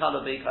 v'omar boi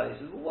kala beikali. He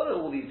says, what are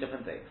all these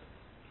different things?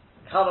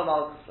 Kala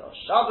malkasa,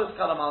 Shabbos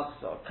kala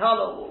malkasa,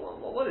 kala,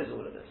 what is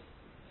all of this?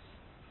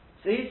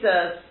 So he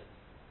says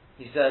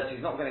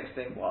he's not going to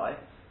explain why,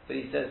 but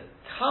he says,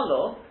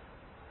 kala,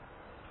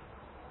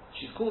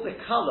 she's called a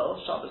kala,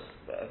 Shabbos,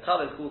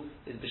 kala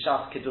is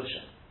b'shas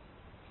kedusha.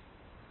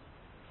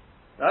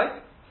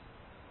 Right?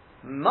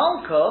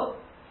 Malka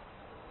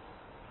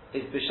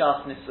is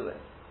b'shas nisuin.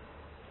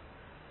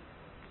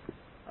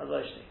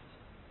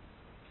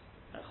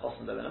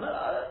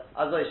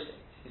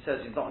 He says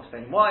he's not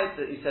explaining why,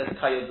 he says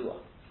kayodua.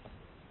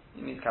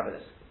 He means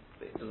Kabbalist,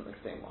 but he doesn't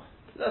explain why.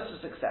 Let's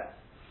just accept.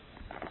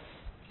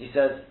 He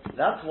says,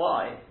 that's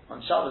why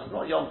on Shabbos,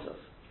 not Yom Tov,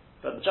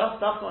 but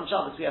just after on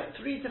Shabbos, we have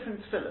 3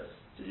 different tefillahs.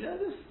 Did you know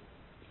this?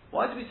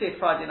 Why do we say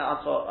Friday night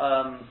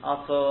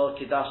Ato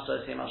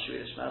Kiddashta Sema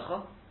Shuri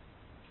Shmecha?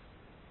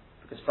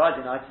 Because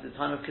Friday night is the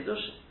time of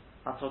Kiddush,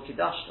 Ato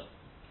Kiddashta.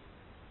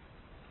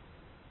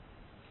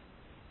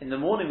 In the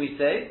morning we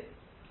say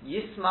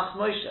Yismach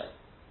Moshe,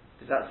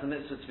 because that's the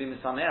mitzvah to be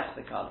Misameach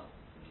the Kala.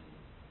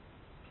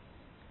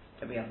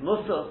 Then we have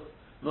Musaf.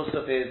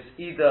 Musaf is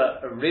either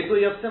a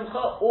ribuy of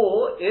Simcha,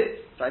 or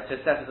it's like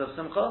Tosefes of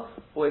Simcha,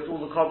 or it's all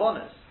the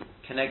Karbonos,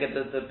 Keneged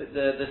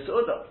the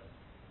Su'udah.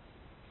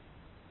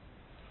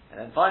 And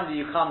then finally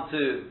you come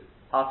to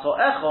Ato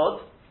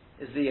Echod,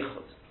 is the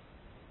Yichud.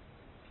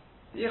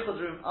 The Yichud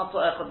room, Ato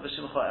Echod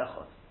v'Shimcha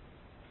Echod.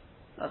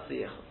 That's the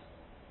Yichud.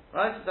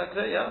 Right? Is that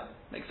clear? Yeah?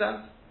 Makes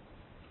sense?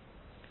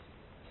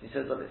 He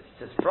says like this.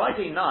 He says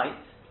Friday night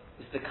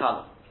is the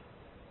Kala.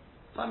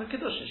 Time of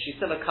Kiddushin, she's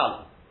still a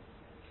Kala.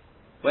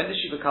 When does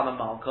she become a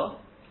Malka?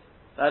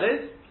 That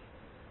is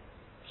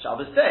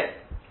Shabbos day.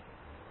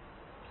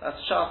 That's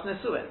Shas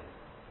Nisuin.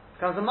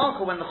 Becomes a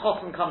Malka when the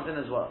Chosen comes in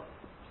as well.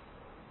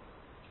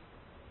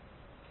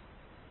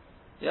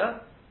 Yeah?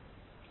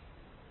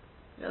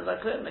 Yeah, is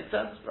that clear? Makes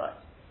sense? Right.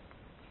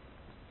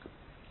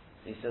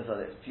 He says that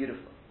it's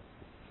beautiful.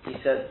 He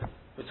says,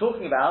 we're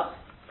talking about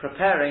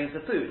preparing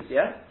the foods,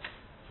 yeah?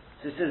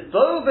 So he says,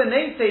 Bo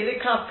v'neite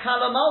likas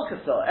kala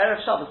malkasa.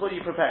 Erev Shabbos, what are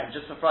you preparing?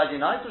 Just for Friday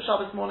night or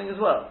Shabbos morning as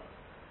well?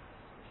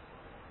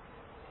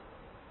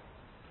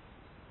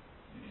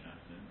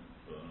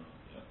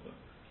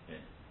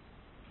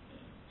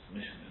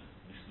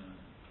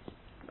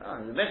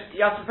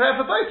 You have to prepare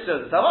for both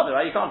services,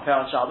 right? You can't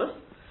prepare on Shabbos.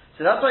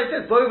 So that's why he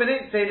says, Bo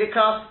v'neite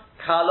likas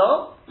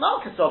kala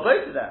malkasa,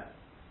 both of them.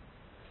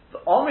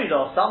 But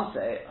Omrido, some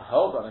say,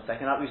 hold on a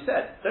second, like we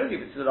said, don't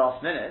leave it to the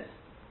last minute.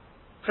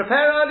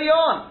 Prepare early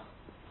on.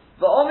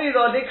 The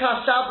Omrido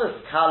Nikah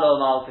Shabbos Kalo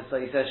Malka. So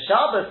he says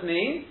Shabbos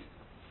means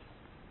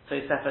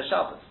Sefer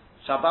Shabbos.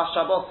 Shabbat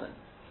Shabbosin.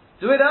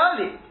 Do it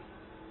early.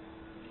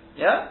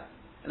 Yeah?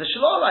 And the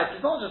Shalom writes,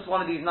 it's not just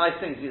one of these nice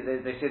things.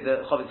 They say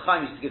that Chavetz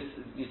Chaim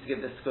used to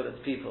give this school to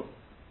people.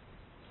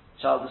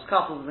 Childless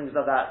couples and things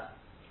like that.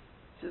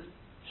 He says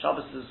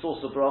Shabbos is a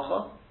source of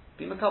bracha.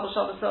 Be Makabel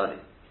Shabbos early.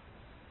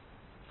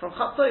 From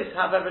Chatzos,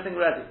 have everything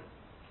ready.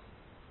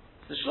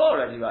 The Shloh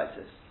already writes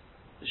this.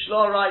 The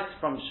Shloh writes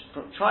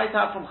try to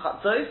have from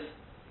Chatzos,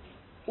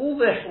 all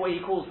the what he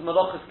calls the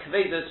Malachas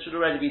Kvedas should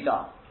already be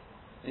done.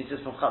 And he says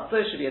from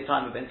Chatzos should be a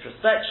time of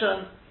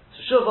introspection,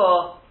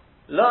 teshuvah,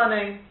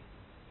 learning,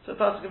 so a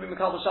person can be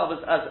Makabel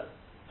Shabbos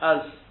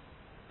as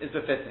is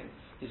befitting.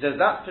 He says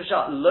that's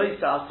Peshat Loi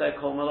Sa'aseh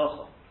Kol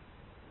Malacha.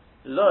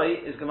 Loi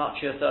is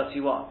Gematria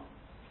 31.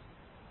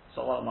 It's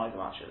not one of my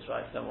Gematrias,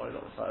 right? Don't worry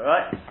about the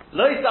right?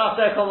 Lo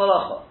Yisaseh Kol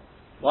Malacha.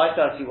 Why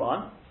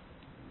 31?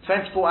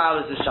 24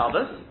 hours of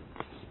Shabbos.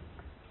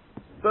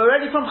 But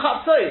already from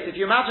Chatzos, if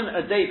you imagine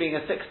a day being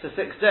a 6 to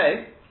 6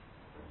 day,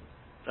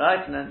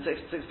 right? And then 6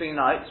 to 6 being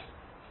night,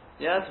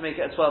 yeah, to make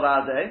it a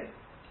 12-hour day,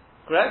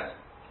 correct?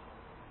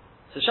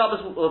 So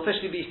Shabbos will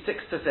officially be 6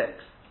 to 6.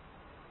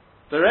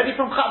 But already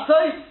from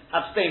Chatzos,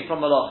 abstain from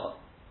Malacha.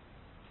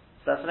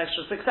 So that's an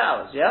extra 6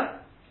 hours,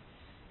 yeah?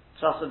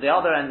 Plus at the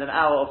other end, an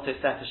hour of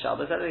Tosefes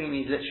Shabbos. That doesn't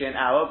mean literally an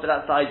hour, but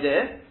that's the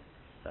idea.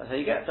 That's how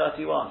you get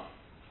 31.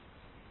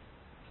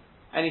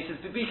 And he says,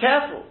 but be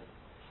careful.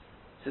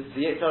 He says,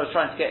 the Yitzhak is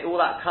trying to get all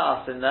that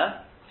cast in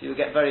there, so you'll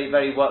get very,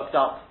 very worked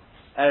up.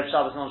 Erev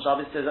Shabbos,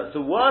 non-Shabbos, he says, that's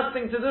the worst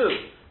thing to do.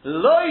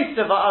 Lo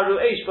yitava'aru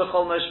eish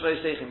b'chol moshe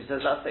v'yiseichim. He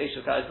says, that's the eish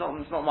of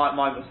it's not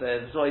my book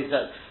there, that's what he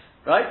says.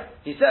 Right?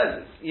 He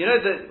says, you know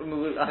that,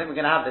 I think we're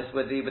going to have this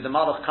with the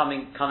Malach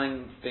coming,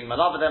 being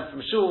Malav them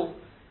from Shul,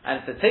 and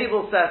it's a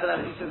table set,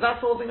 and he says,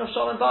 that's all thing of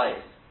Shalom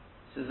Bayis.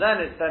 So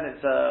then it's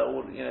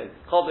all,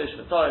 Kodesh,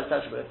 V'Torah,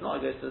 etc. But if not,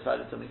 it goes to the side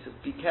of something. He says,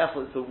 be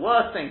careful. It's the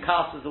worst thing.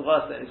 Kas is the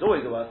worst thing. It's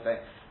always the worst thing.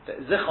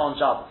 Zichron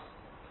Shabbos.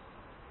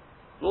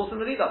 Also in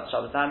the lead up to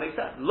Shabbos. That makes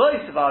sense. Lo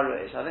Yisvar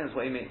Ruish. I think that's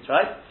what he means,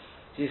 right?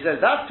 So he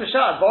says that's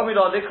Peshat.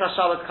 Bomilo Likra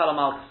Shabbos Kala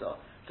Malkuso.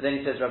 But then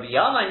he says Rabbi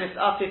Yana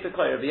Mis'ati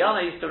Pekoy. Rabbi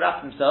Yana used to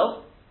wrap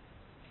himself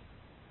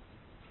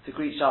to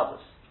greet Shabbos.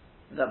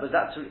 Was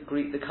that to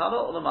greet the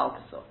Kala or the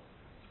Malkuso?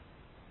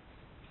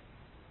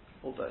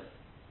 Or both?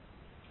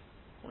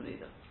 Or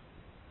neither?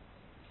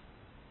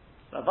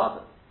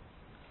 Rabbanan.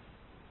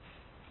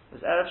 It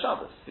was Erev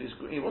Shabbos.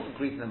 He wasn't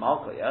greeting the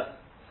Malka yet.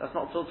 That's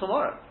not till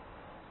tomorrow.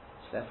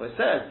 So therefore it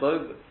says,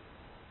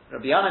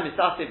 Rabbi Yana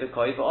Misati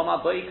B'Koi,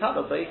 V'Omar B'I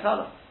Kala, B'I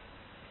Kala.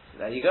 So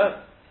there you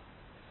go.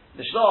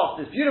 The Shloch,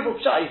 this beautiful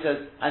pshat, he says,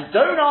 and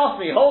don't ask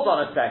me, hold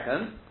on a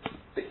second,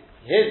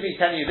 here's me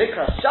telling you,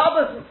 Likra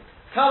Shabbos,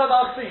 Kala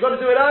Malka, you've got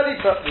to do it early,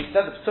 but we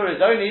said the P'tur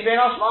is only Ben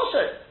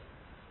Hashmoshes.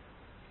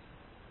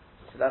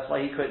 So that's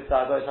why he quotes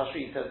Dago's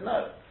Hashri. He says,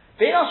 no.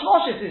 Ben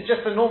Hashmoshes is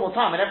just the normal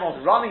time when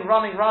everyone's running,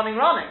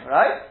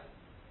 right?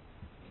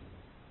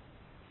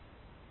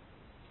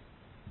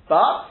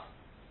 But,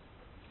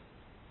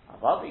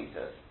 he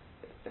says,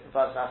 if a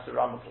person has to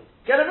run before,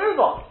 get a move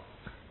on.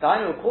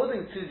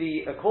 According to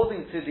the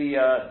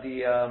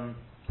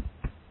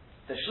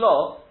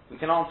Shloh, we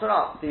can answer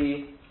up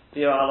the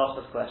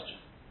Halacha's question.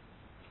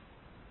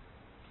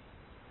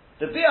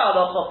 The Biur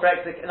Halacha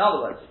Frektik, in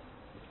other words,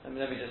 let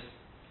me just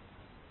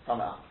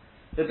sum out.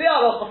 The Biur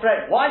Halacha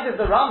Frektik, why did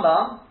the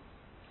Rambam,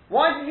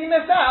 why did he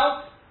miss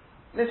out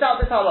this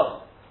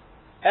Halacha?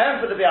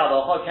 And for the Biur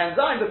Halacha Ken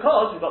Zayin,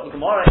 because we've got the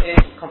Gemara in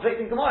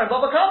conflicting Gemara in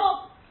Baba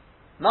Kama.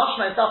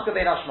 Mashma is Dafka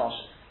Ben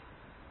Hashmoshes.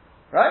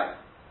 Right?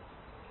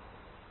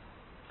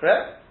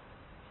 Correct?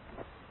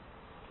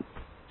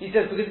 He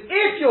says, because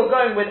if you're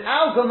going with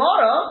Al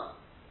Gemara,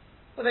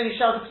 well then you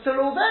shout the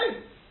P'tur all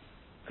day.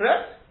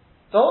 Correct?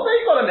 The whole day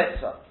you've got a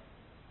mitzvah.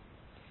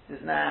 He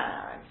says,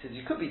 nah. He says,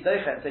 you could be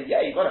Doicha and say,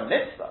 yeah, you've got a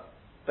mitzvah.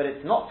 But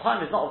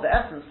time is not of the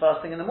essence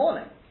first thing in the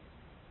morning.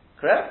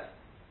 Correct?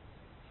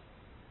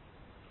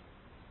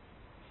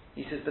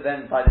 He says, but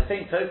then by the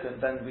same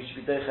token, then we should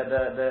be doicha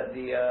the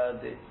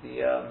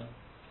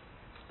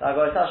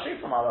Dagoy Tashri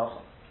from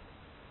Halacha.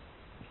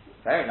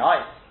 Very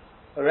nice.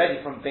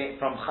 Already from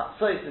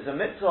Chatzos is a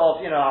mitzvah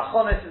of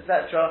Hachonis,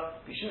 etc.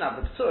 You shouldn't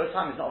have the P'tur.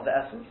 Time is not of the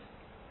essence.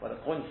 Well,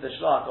 according to the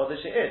Shloh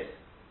Kodesh, it is.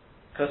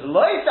 Because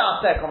Lo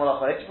Yisaseh Kol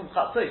Malacha from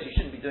Chatzos, you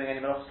shouldn't be doing any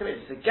Malachas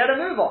Kavod. So get a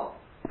move on.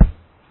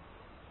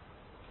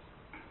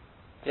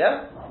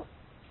 Yeah?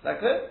 Is that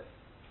clear?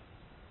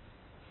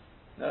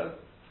 No?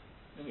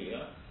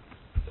 Yeah.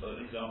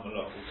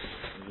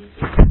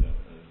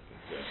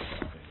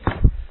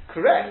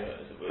 Correct,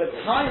 but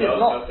time is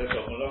not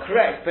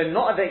correct, but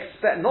not to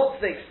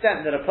the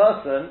extent that a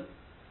person,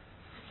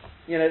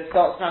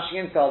 starts smashing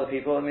into other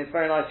people. I mean, it's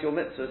very nice your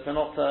mitzvah, so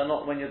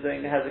not when you're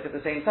doing the hezek at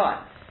the same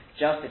time.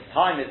 Just if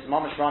time is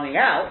mamash running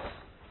out,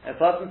 a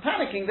person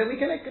panicking, then we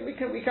can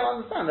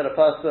understand that a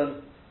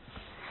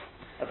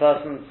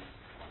person's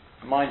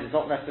mind is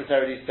not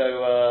necessarily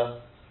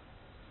so.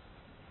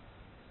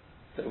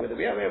 We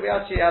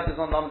actually had this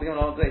on Lam Digim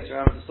Lam Deit.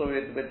 Remember the story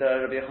with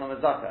Rabbi Yochanan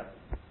ben Zakkai?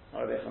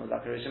 Not Rabbi Yochanan ben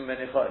Zakkai, Rishon ben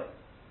Yochai.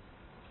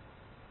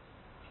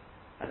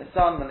 And his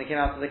son, when they came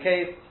out of the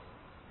cave,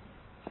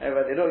 they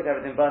looked,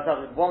 everything burnt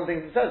up. One thing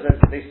it says is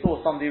that they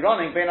saw somebody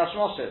running, Ben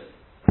Hashmoshes.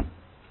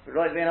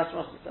 Right, Ben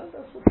Hashmoshes.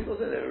 That's what people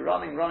do. They were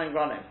running.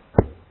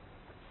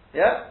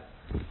 Yeah?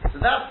 So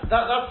that's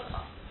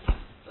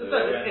it's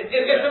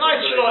a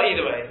nice shloh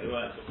either way. They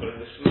weren't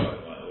following the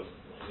shloh.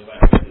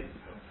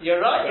 You're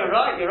right. It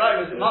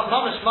was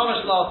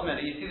mamash last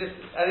minute. You see this,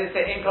 as they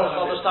say, in Kol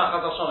Shabbos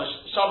Tachas Hashonos.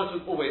 Shabbos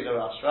was always a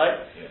rush,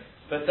 right? Yeah.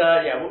 But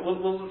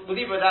we'll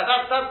leave it with that.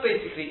 That's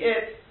basically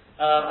it.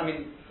 I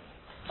mean,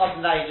 other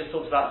than that, he just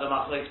talks about the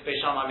Machlokes Beis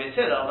Shammai and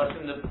Hillel. But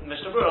in the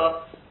Mishnah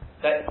Berurah,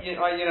 that you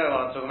know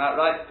what I'm talking about,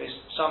 right? Beis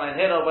Shammai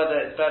and Hillel,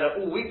 whether it's better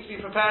all week to be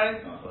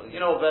preparing. Well,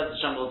 Bez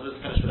Hashem will just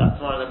finish with that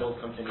tomorrow. Then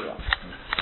we'll continue on.